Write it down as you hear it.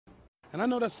And I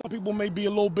know that some people may be a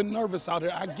little bit nervous out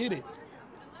there. I get it.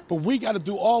 But we got to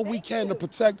do all we can to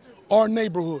protect our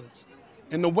neighborhoods.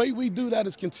 And the way we do that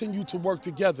is continue to work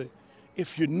together.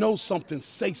 If you know something,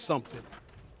 say something.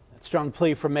 Strong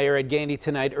plea from Mayor Gainey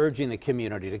tonight, urging the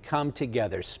community to come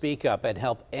together, speak up, and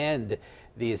help end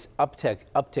this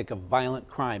uptick of violent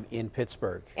crime in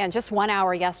Pittsburgh. And just 1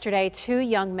 hour yesterday, 2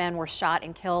 young men were shot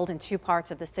and killed in 2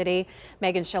 parts of the city.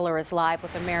 Megan Schiller is live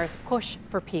with the mayor's push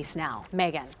for peace now.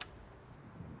 Megan.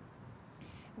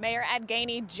 Mayor Ed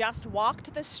Gainey just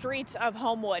walked the streets of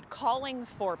Homewood calling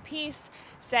for peace,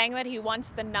 saying that he wants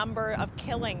the number of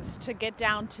killings to get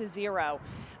down to 0.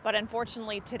 But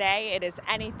unfortunately today it is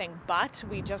anything but.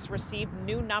 We just received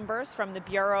new numbers from the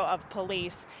Bureau of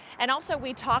Police. And also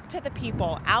we talked to the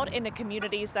people out in the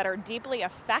communities that are deeply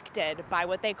affected by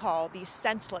what they call these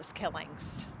senseless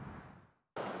killings.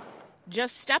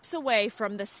 Just steps away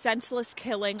from the senseless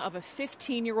killing of a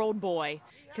 15-year-old boy,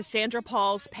 Cassandra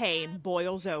Paul's pain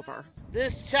boils over.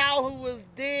 This child who was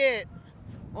dead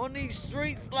on these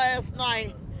streets last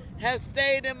night has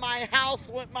stayed in my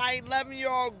house with my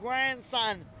 11-year-old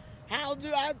grandson. How do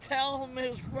I tell him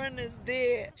his friend is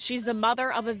dead? She's the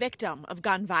mother of a victim of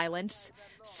gun violence.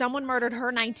 Someone murdered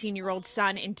her 19-year-old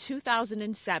son in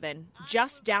 2007,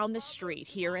 just down the street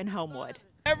here in Homewood.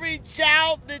 Every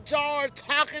child that y'all are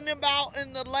talking about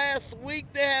in the last week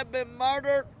that have been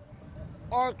murdered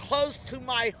are close to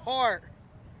my heart.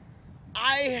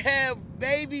 I have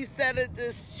babysitted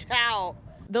this child.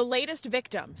 The latest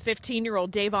victim,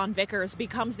 15-year-old Davon Vickers,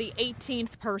 becomes the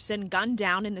 18th person gunned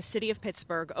down in the city of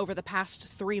Pittsburgh over the past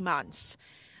 3 months.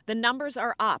 The numbers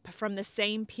are up from the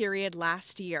same period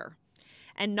last year.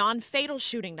 And non-fatal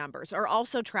shooting numbers are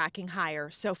also tracking higher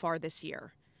so far this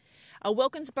year. A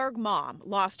Wilkinsburg mom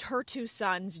lost her 2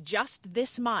 sons just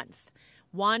this month.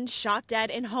 One shot dead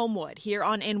in Homewood here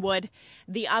on Inwood,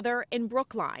 the other in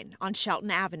Brookline on Shelton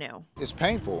Avenue. It's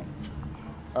painful.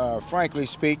 Frankly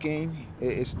speaking,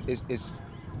 it's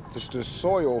the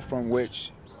soil from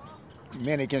which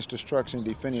Men Against Destruction,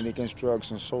 Defending Against Drugs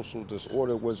and Social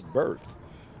Disorder was birthed.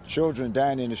 Children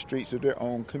dying in the streets of their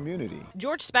own community.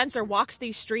 George Spencer walks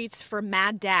these streets for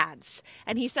Mad Dads,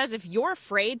 and he says if you're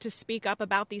afraid to speak up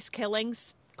about these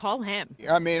killings, call him.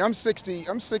 I mean, I'm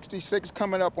 66,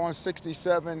 coming up on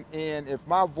 67, and if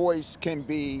my voice can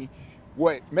be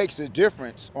what makes a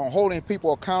difference on holding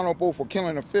people accountable for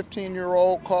killing a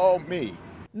 15-year-old, call me.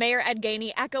 Mayor Ed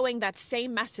Gainey echoing that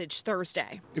same message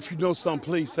Thursday. If you know something,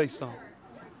 please say something.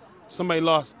 Somebody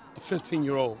lost a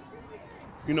 15-year-old.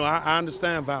 You know, I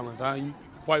understand violence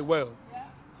quite well.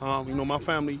 You know, my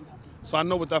family, so I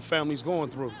know what that family's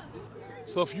going through.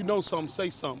 So if you know something,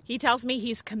 say something. He tells me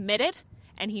he's committed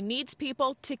and he needs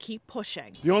people to keep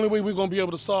pushing. The only way we're going to be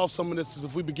able to solve some of this is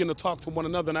if we begin to talk to one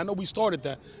another. And I know we started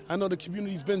that. I know the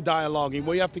community's been dialoguing.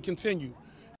 We have to continue.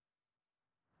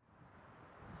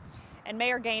 And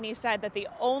Mayor Gainey said that the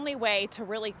only way to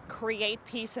really create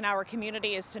peace in our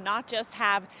community is to not just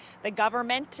have the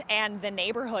government and the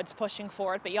neighborhoods pushing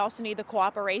for it, but you also need the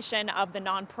cooperation of the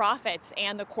nonprofits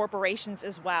and the corporations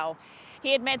as well.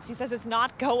 He admits, he says it's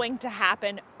not going to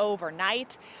happen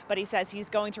overnight, but he says he's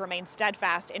going to remain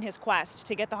steadfast in his quest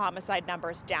to get the homicide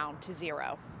numbers down to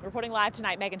 0. Reporting live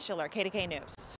tonight, Megan Schiller, KDKA News.